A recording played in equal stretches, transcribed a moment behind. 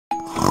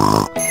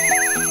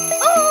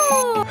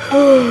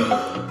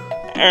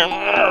Go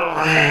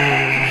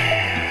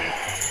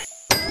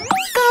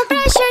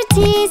brush your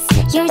teeth,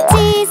 your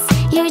teeth,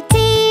 your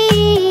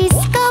teeth.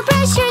 Go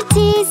brush your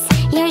teeth,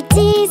 your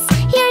teeth,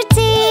 your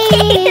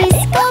teeth.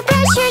 Go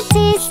brush your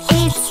teeth,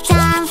 it's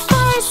time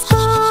for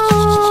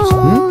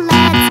school.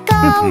 Let's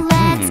go,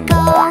 let's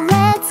go,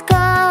 let's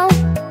go.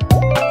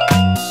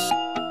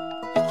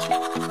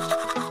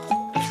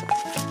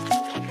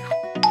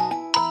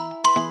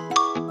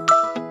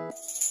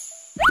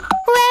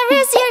 Where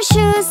is your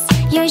shoes,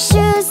 your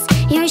shoes,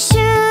 your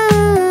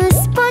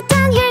shoes? Put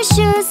on your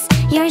shoes,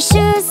 your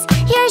shoes,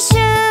 your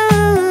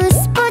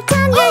shoes. Put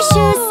on your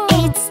shoes,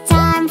 it's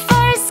time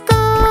for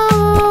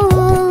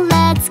school.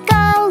 Let's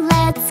go,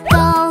 let's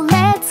go,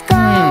 let's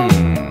go.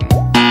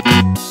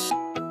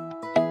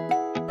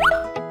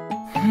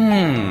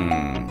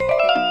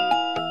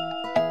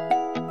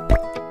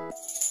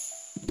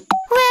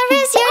 Where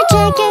is your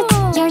jacket,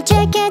 your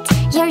jacket,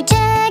 your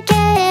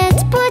jacket?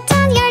 Put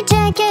on your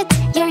jacket,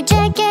 your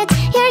jacket,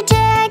 your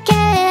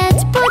jacket.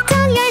 Put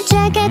on your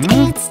jacket,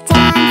 it's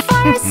time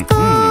for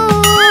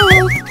school.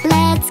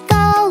 Let's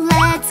go,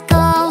 let's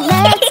go,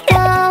 let's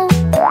go.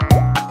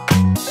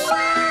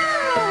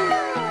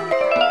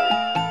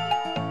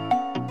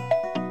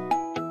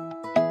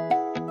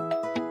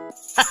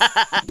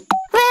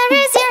 Where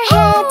is your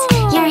hat,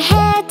 your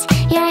hat,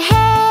 your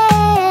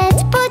hat?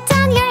 Put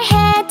on your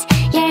hat,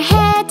 your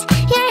hat,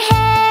 your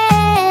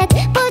hat.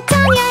 Put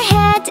on your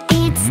hat,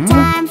 it's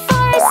time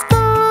for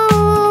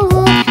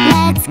school.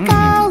 Let's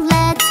go,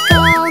 let's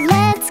go,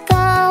 let's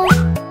go.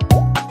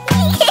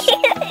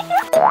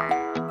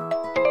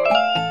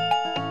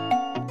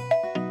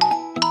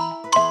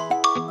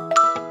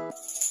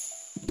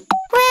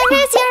 Where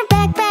is your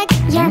backpack,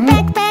 your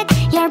backpack,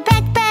 your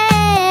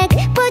backpack?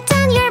 Put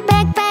on your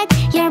backpack,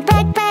 your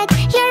backpack,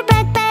 your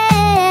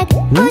backpack.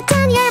 Put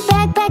on your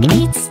backpack,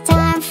 it's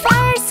time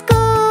for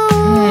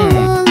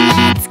school.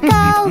 Let's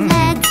go,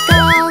 let's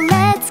go,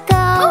 let's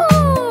go.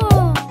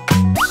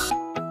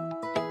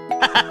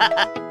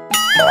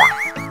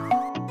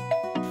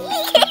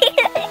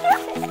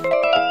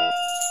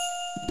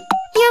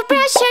 You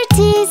brush your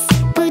teeth,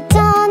 put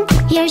on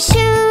your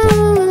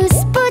shoes.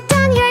 Put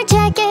on your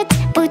jacket,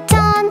 put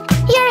on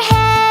your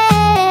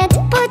hat.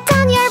 Put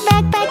on your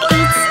backpack,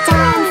 it's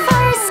time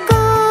for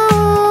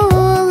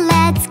school.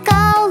 Let's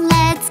go,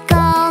 let's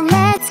go,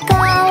 let's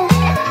go.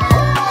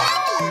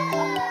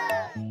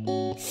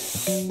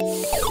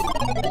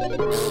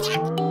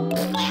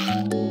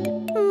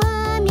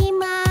 Mommy,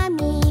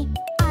 mommy,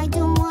 I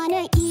don't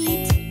wanna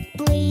eat.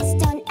 Please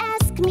don't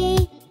ask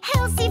me.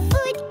 Healthy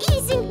food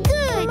isn't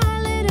good. My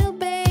little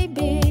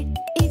baby,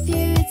 if you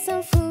eat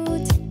some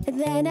food,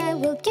 then I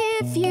will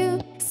give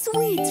you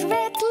sweet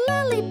red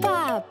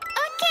lollipop.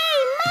 Okay,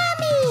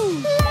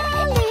 mommy.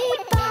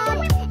 Lollipop,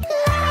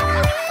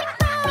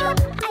 lollipop.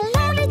 I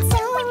love it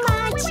so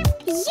much.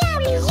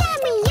 Yummy,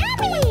 yummy,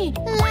 yummy.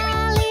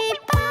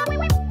 Lollipop,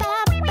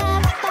 pop,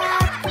 pop,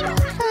 pop.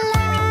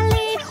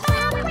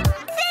 Lollipop.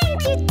 Thank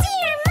you,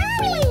 dear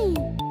mommy.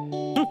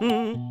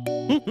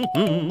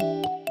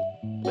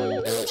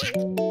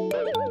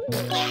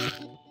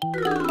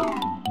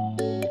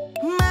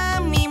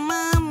 Mommy,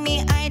 mommy,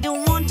 I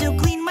don't want to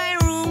clean my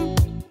room.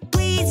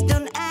 Please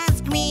don't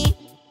ask me.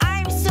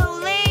 I'm so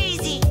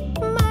lazy.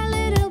 My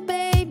little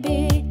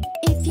baby,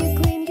 if you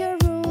clean your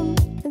room,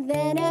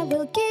 then I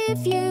will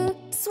give you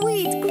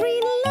sweet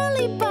green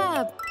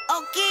lollipop.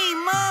 Okay,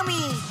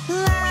 mommy.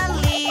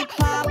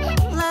 Lollipop,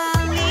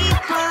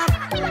 lollipop.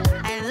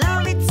 I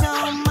love it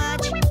so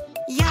much.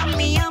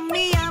 Yummy,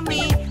 yummy,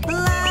 yummy.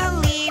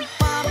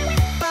 Lollipop,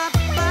 pop,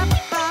 pop,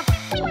 pop.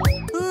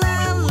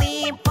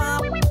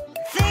 Lollipop.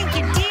 Thank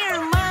you, dear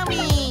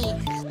mommy.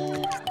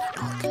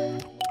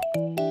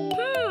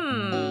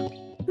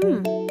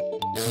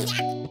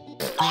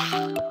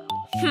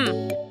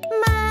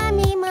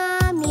 Mommy,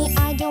 mommy,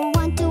 I don't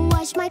want to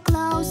wash my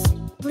clothes.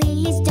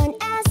 Please don't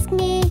ask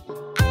me.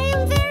 I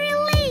am very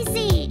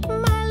lazy.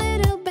 My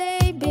little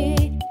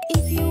baby,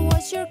 if you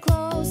wash your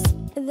clothes,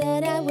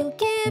 then I will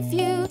give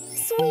you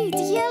sweet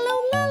yellow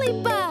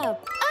lollipop.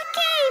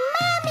 Okay,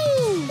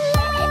 mommy.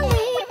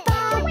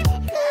 Lollipop,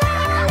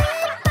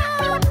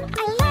 lollipop.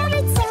 I love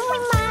it so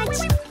much.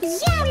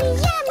 Yummy,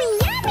 yummy,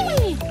 yummy.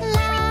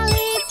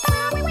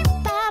 Lollipop,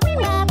 pop,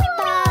 pop,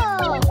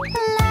 pop.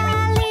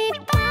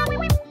 Lollipop.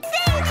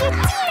 Thank you,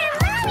 dear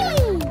mommy.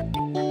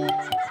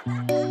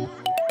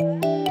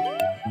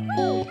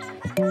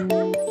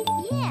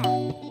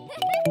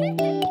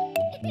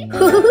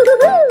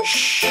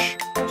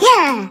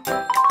 Yeah.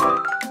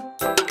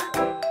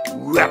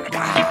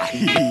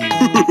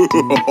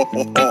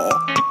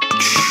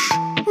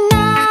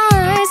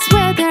 Nice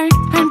weather,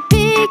 I'm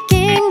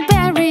picking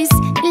berries.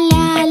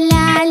 La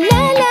la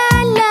la la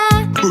la.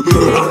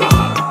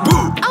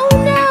 Oh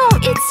no,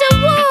 it's a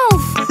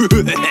wolf.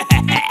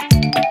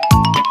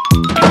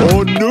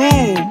 Oh no!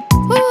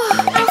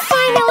 I'm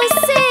finally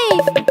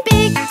safe.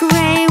 Big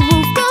gray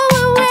wolf, go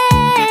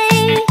away.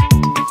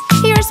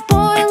 You're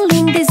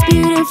spoiling this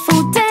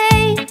beautiful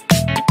day.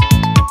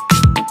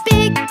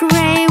 Big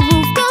gray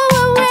wolf, go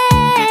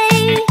away.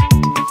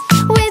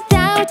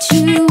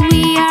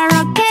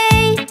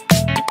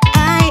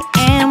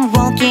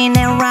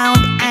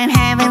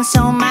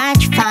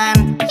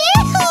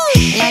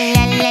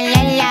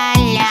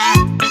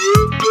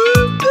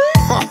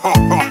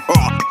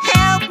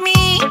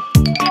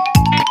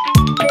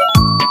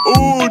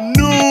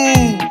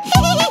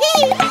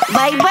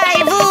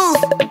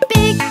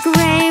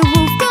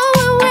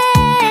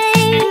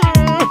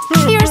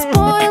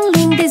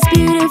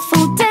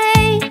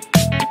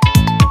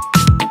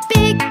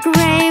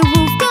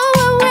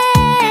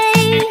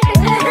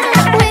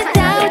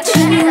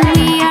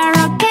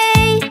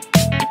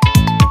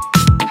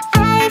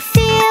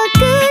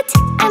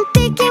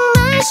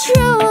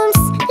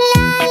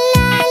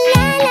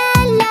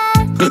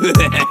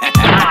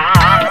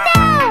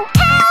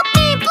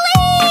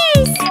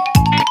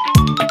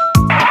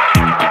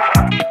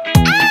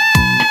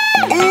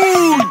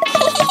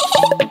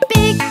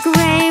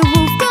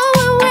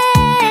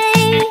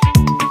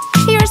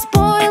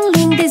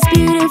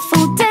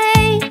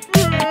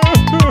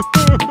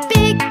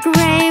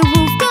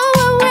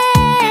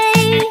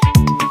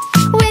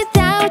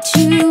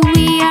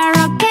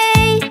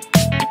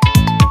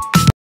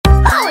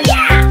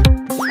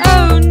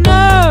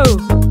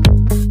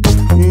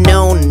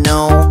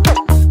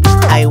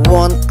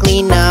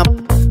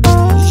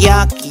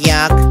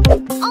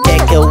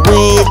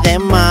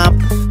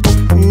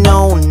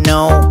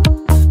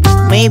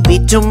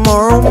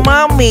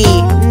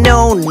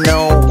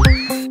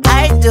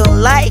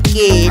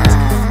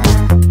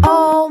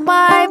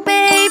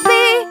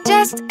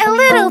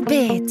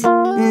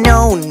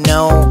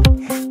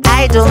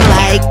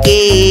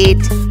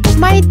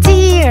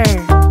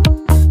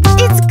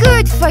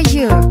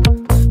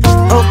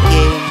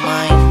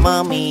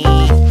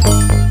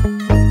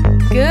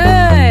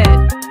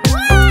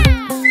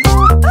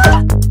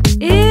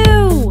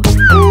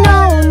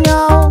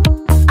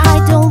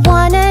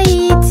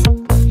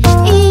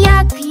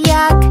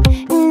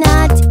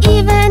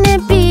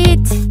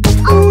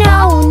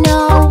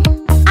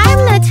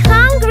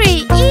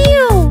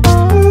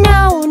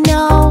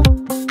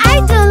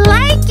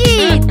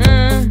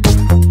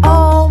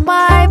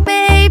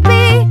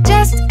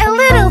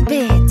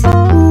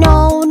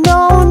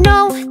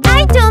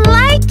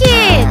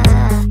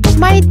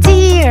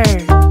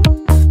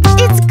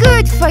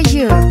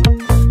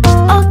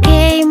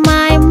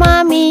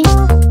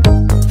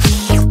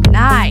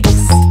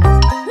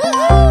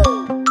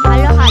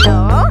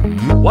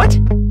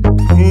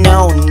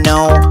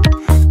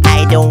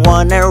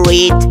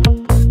 sweet.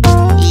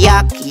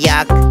 Yuck,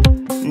 yuck,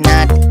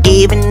 not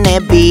even a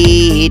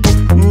bit.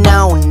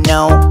 No,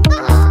 no,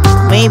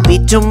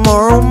 maybe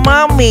tomorrow,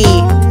 mommy.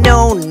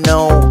 No,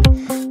 no,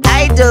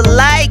 I don't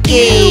like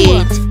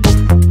it.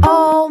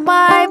 Oh,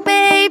 my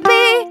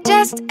baby,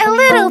 just a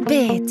little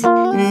bit.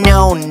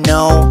 No,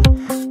 no,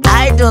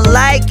 I don't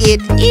like it.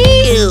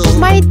 Ew.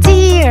 My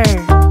dear,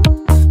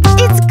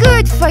 it's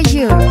good for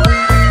you.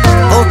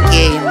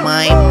 Okay,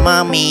 my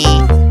mommy.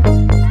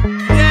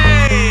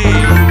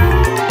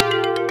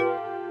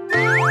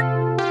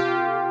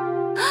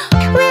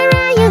 Where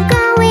are you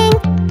going?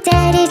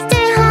 Daddy,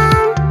 stay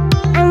home.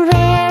 I'm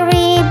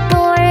very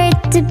bored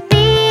to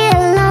be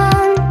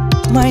alone.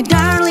 My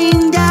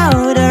darling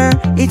daughter,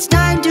 it's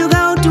time to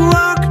go to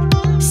work.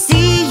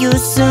 See you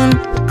soon.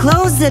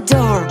 Close the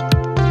door.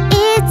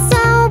 It's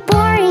so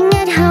boring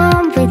at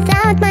home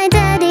without my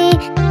daddy.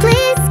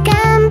 Please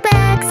come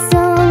back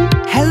soon.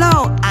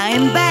 Hello,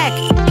 I'm back.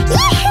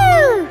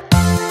 Yahoo!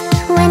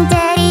 When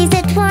daddy's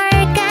at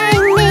work, I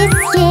miss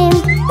him.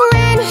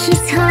 When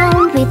he's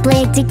home, we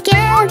play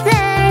together.